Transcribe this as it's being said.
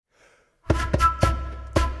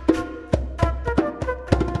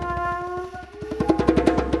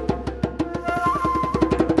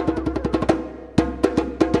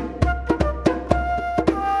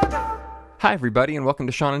Hi, everybody, and welcome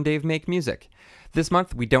to Sean and Dave Make Music. This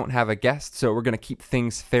month, we don't have a guest, so we're going to keep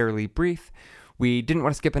things fairly brief. We didn't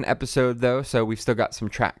want to skip an episode, though, so we've still got some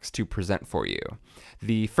tracks to present for you.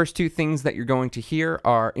 The first two things that you're going to hear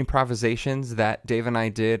are improvisations that Dave and I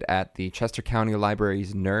did at the Chester County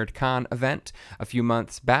Library's NerdCon event a few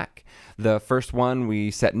months back. The first one, we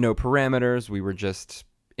set no parameters. We were just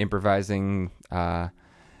improvising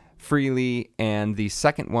freely, and the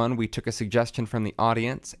second one, we took a suggestion from the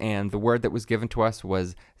audience, and the word that was given to us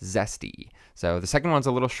was zesty. So the second one's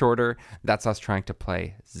a little shorter. That's us trying to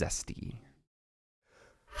play zesty.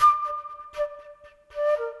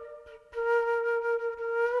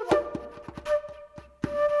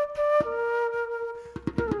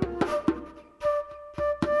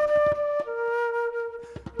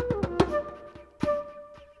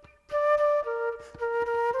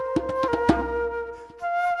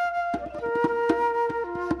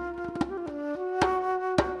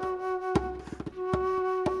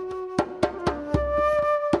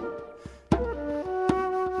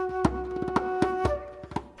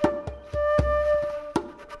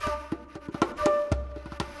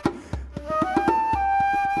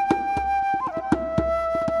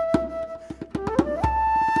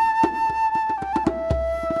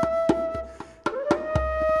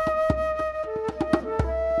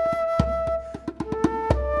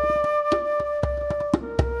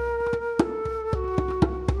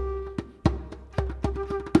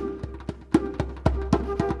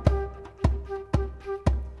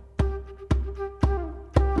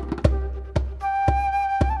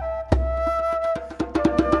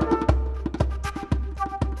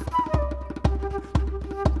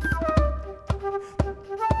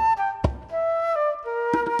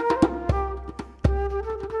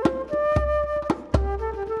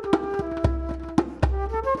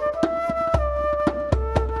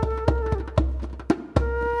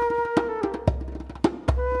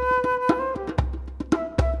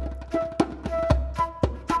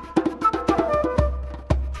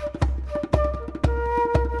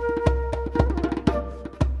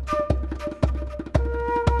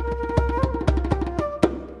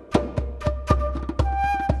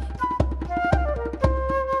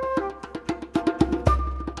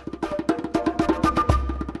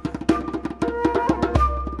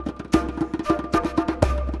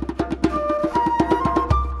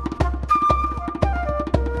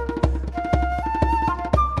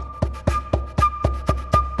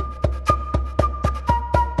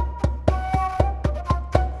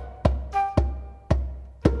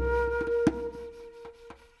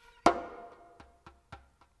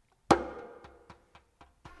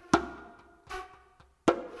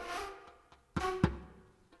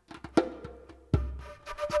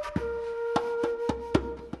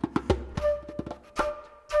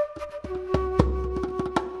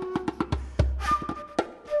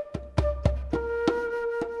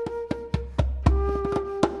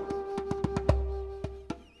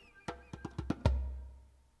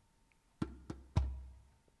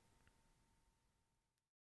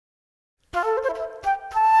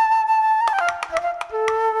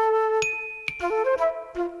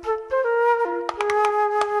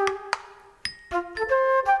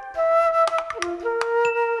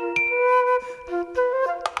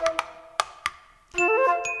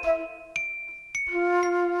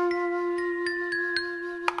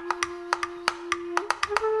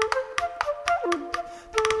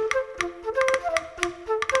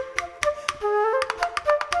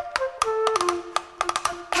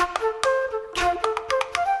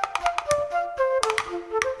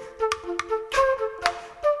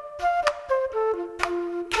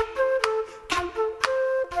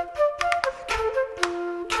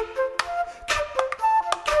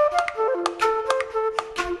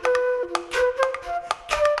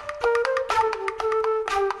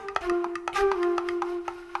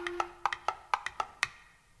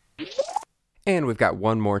 And we've got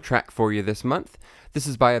one more track for you this month. This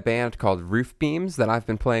is by a band called Roof Beams that I've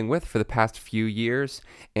been playing with for the past few years,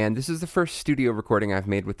 and this is the first studio recording I've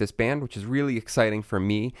made with this band, which is really exciting for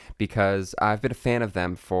me because I've been a fan of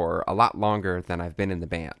them for a lot longer than I've been in the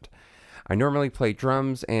band. I normally play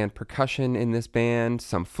drums and percussion in this band,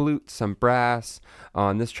 some flute, some brass.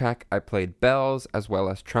 On this track, I played bells as well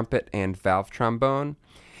as trumpet and valve trombone.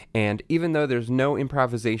 And even though there's no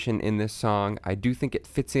improvisation in this song, I do think it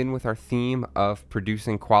fits in with our theme of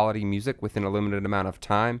producing quality music within a limited amount of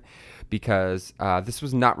time, because this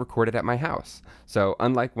was not recorded at my house. So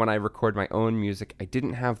unlike when I record my own music, I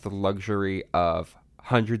didn't have the luxury of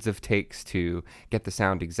hundreds of takes to get the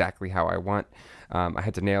sound exactly how I want. I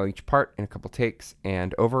had to nail each part in a couple takes,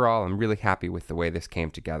 and overall, I'm really happy with the way this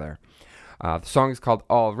came together. The song is called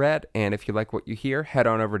All Red, and if you like what you hear, head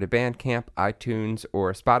on over to Bandcamp, iTunes,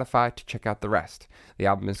 or Spotify to check out the rest. The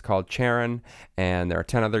album is called Charon, and there are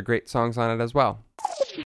 10 other great songs on it as well.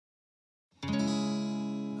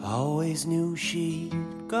 Always knew she'd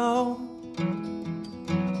go.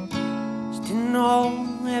 Just didn't know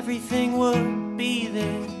everything would be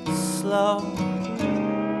this slow.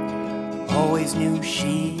 Always knew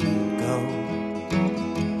she'd go.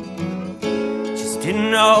 Just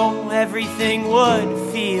didn't know everything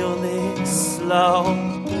would feel this slow.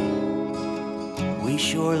 We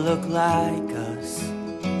sure look like us.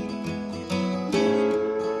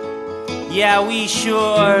 Yeah, we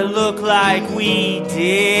sure look like we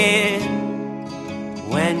did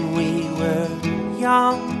when we were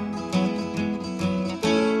young.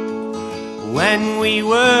 When we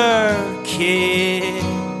were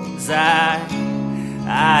kids, I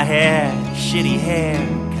had a shitty haircut.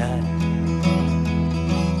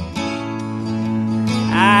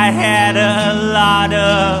 I had a lot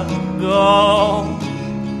of gold,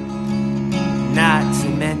 not to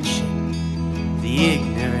mention the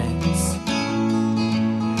ignorance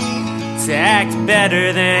to act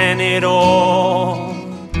better than it all.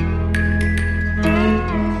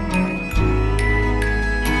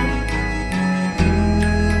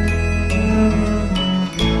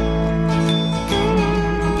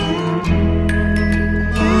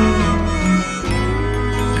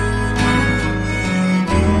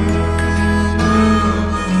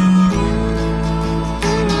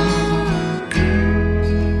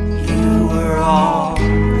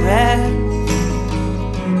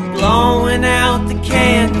 Blowing out the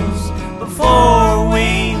candles before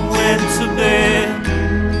we went to bed.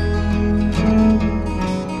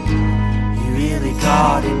 You really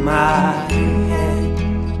got in my head.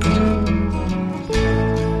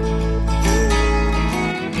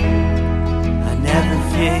 I never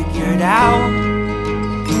figured out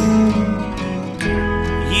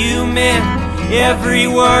you meant every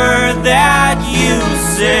word that you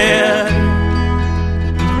said.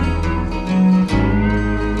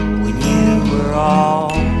 All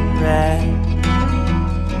red.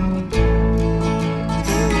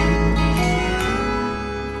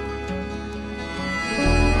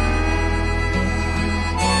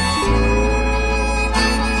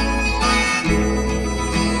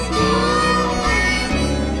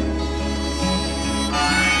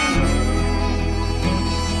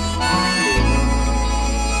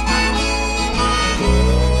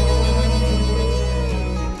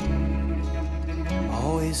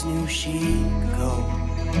 Always knew she'd go.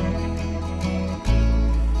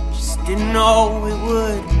 Just didn't know it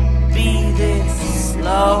would be this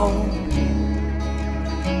slow.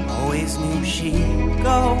 Always knew she'd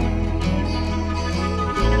go.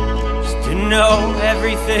 Just didn't know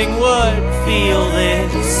everything would feel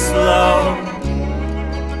this slow.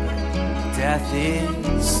 Death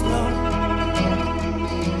is slow.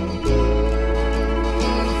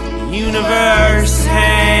 The universe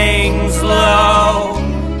hangs low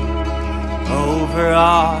over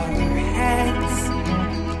our heads,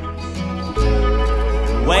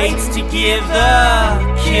 waits to give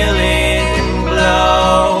the killing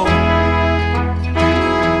blow.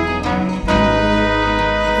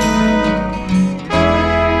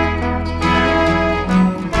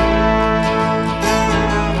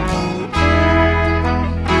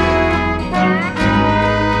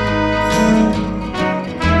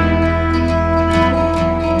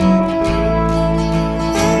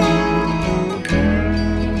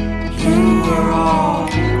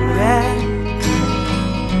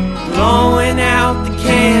 Blowing out the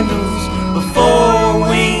candles before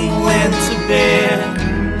we went to bed.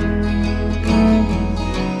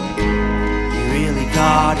 You really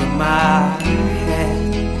got in my head.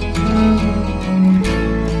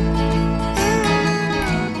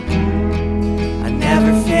 I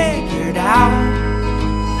never figured out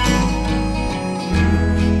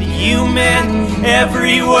that you meant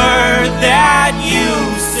every word that you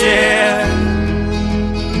said.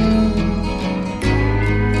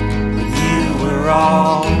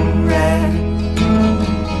 All red.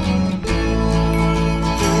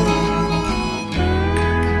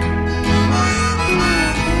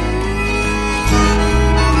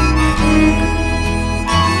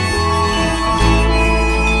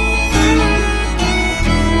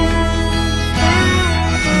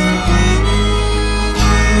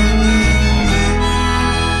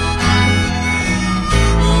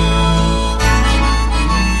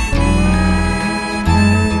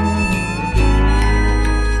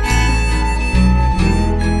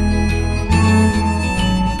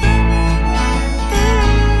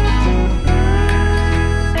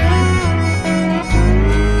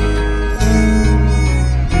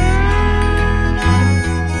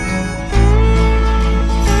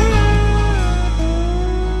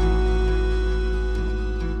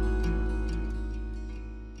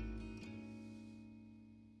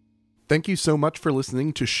 Thank you so much for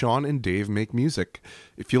listening to Sean and Dave Make Music.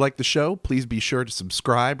 If you like the show, please be sure to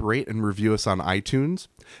subscribe, rate, and review us on iTunes.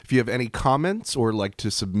 If you have any comments or like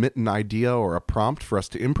to submit an idea or a prompt for us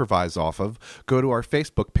to improvise off of, go to our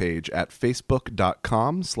Facebook page at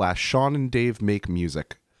facebook.com/Sean and Dave Make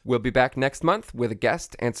Music. We'll be back next month with a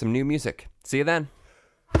guest and some new music. See you then.